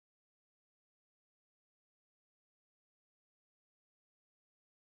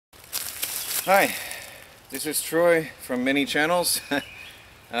Hi, this is Troy from Many Channels.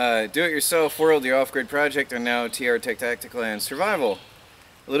 Do-it-yourself world, your off-grid project, and now TR Tech Tactical and Survival.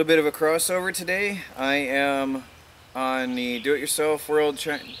 A little bit of a crossover today. I am on the Do-it-yourself world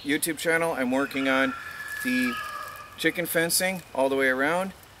YouTube channel. I'm working on the chicken fencing all the way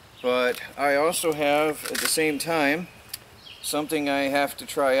around, but I also have at the same time something I have to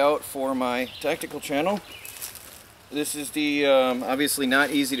try out for my tactical channel. This is the obviously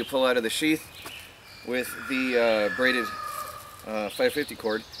not easy to pull out of the sheath with the braided 550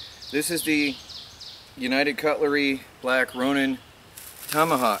 cord. This is the United Cutlery Black Ronin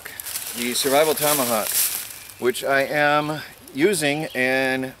Tomahawk, the Survival Tomahawk, which I am using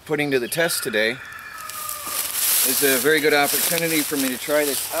and putting to the test today. It's a very good opportunity for me to try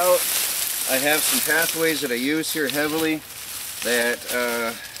this out. I have some pathways that I use here heavily that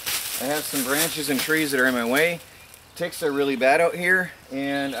I have some branches and trees that are in my way. Ticks are really bad out here,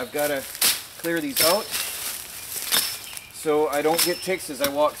 and I've got to clear these out so I don't get ticks as I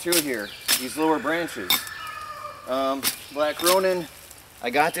walk through here, these lower branches. Black Ronin,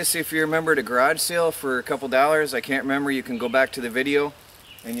 I got this, if you remember, at a garage sale for a couple dollars. I can't remember. You can go back to the video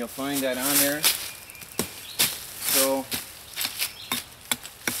and you'll find that on there. So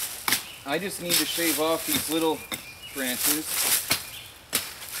I just need to shave off these little branches.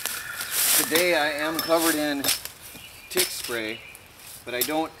 Today I am covered in tick spray, but I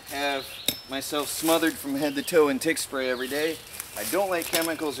don't have myself smothered from head to toe in tick spray every day. I don't like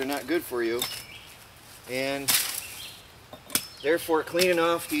chemicals, they're not good for you, and therefore cleaning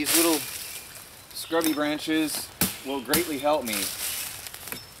off these little scrubby branches will greatly help me.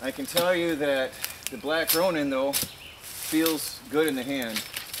 I can tell you that the Black Ronin though feels good in the hand.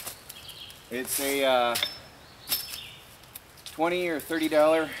 It's a $20 or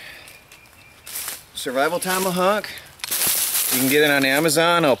 $30 Survival Tomahawk. You can get it on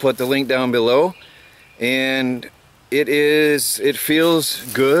Amazon. I'll put the link down below. And it feels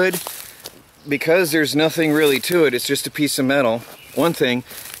good because there's nothing really to it. It's just a piece of metal. One thing,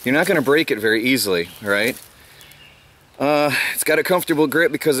 you're not going to break it very easily, right? It's got a comfortable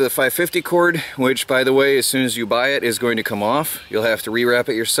grip because of the 550 cord, which, by the way, as soon as you buy it, is going to come off. You'll have to rewrap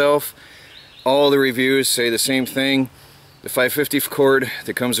it yourself. All the reviews say the same thing. The 550 cord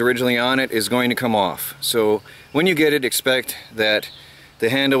that comes originally on it is going to come off. So when you get it, expect that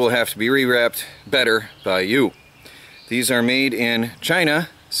the handle will have to be rewrapped better by you. These are made in China,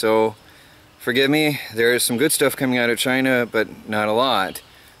 so forgive me, there is some good stuff coming out of China, but not a lot.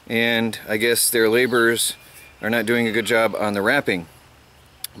 And I guess their laborers are not doing a good job on the wrapping.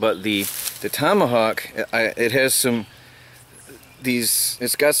 But the Tomahawk, it has some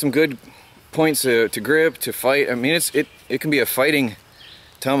it's got some good points to grip, to fight. I mean, it can be a fighting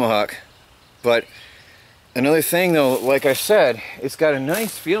tomahawk. But another thing though, like I said, it's got a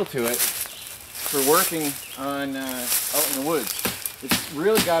nice feel to it for working on out in the woods. It's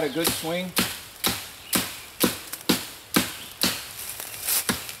really got a good swing.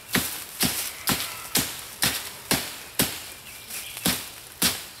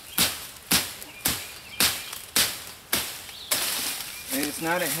 And it's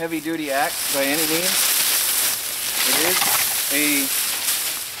not a heavy-duty axe by any means.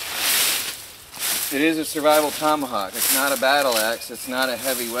 It is a survival tomahawk. It's not a battle axe. It's not a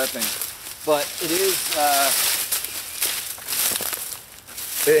heavy weapon, but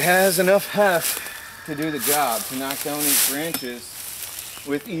it has enough heft to do the job, to knock down these branches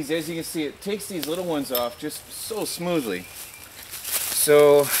with ease. As you can see, it takes these little ones off just so smoothly.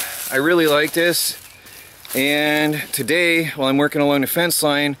 So I really like this. And today, while I'm working along the fence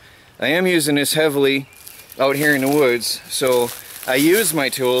line, I am using this heavily out here in the woods. So I use my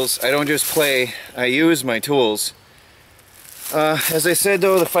tools. I don't just play, I use my tools. As I said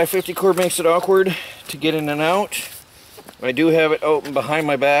though, the 550 cord makes it awkward to get in and out. I do have it open behind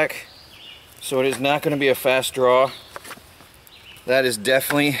my back, so it is not going to be a fast draw. That is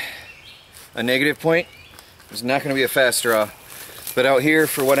definitely a negative point. It's not going to be a fast draw. But out here,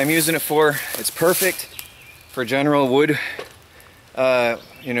 for what I'm using it for, it's perfect. For general wood,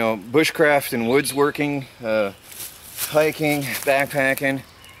 you know, bushcraft and woods working, hiking, backpacking,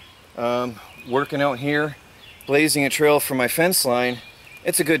 working out here, blazing a trail for my fence line.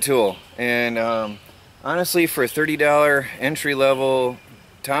 It's a good tool. And honestly, for a $30 entry-level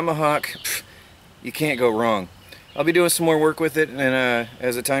Tomahawk, you can't go wrong. I'll be doing some more work with it and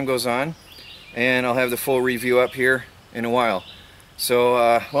as the time goes on, and I'll have the full review up here in a while. So,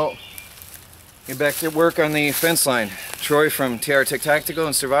 well, get back to work on the fence line. Troy from TR Tech Tactical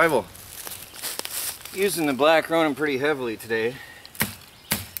and Survival. Using the Black Ronin pretty heavily today.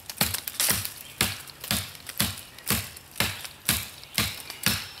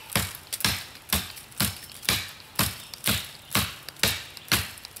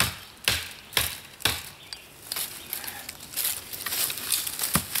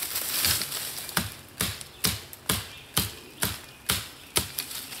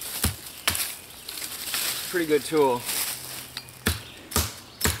 pretty good tool.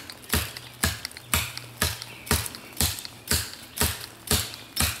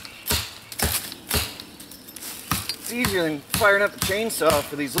 It's easier than firing up the chainsaw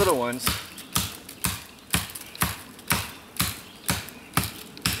for these little ones.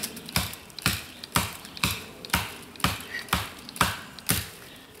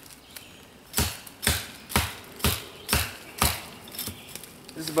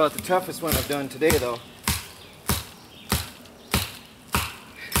 This is about the toughest one I've done today, though.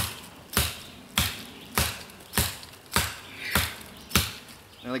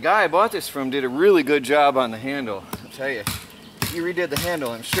 Now the guy I bought this from did a really good job on the handle. I'll tell you, he redid the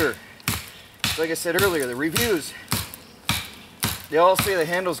handle, I'm sure. Like I said earlier, the reviews, they all say the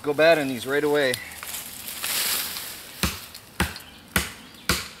handles go bad on these right away.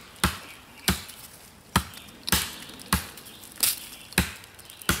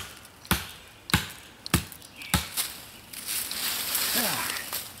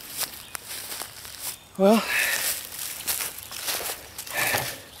 Well,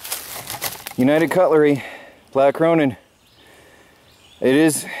 United Cutlery Black Ronin. It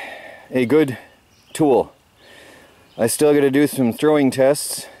is a good tool. I still got to do some throwing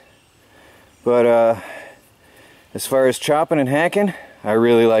tests, but as far as chopping and hacking, I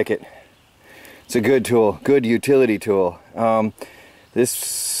really like it. It's a good tool, good utility tool.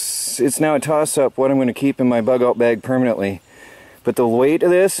 It's now a toss-up what I'm going to keep in my bug out bag permanently, but the weight of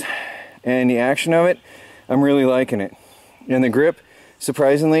this and the action of it, I'm really liking it. And the grip,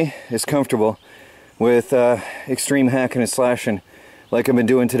 surprisingly, is comfortable with extreme hacking and slashing like I've been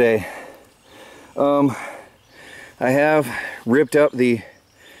doing today. I have ripped up the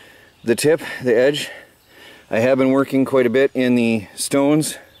tip, the edge. I have been working quite a bit in the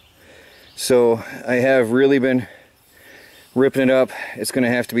stones, so I have really been ripping it up. It's going to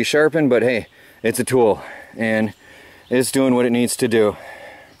have to be sharpened, but hey, it's a tool and it's doing what it needs to do.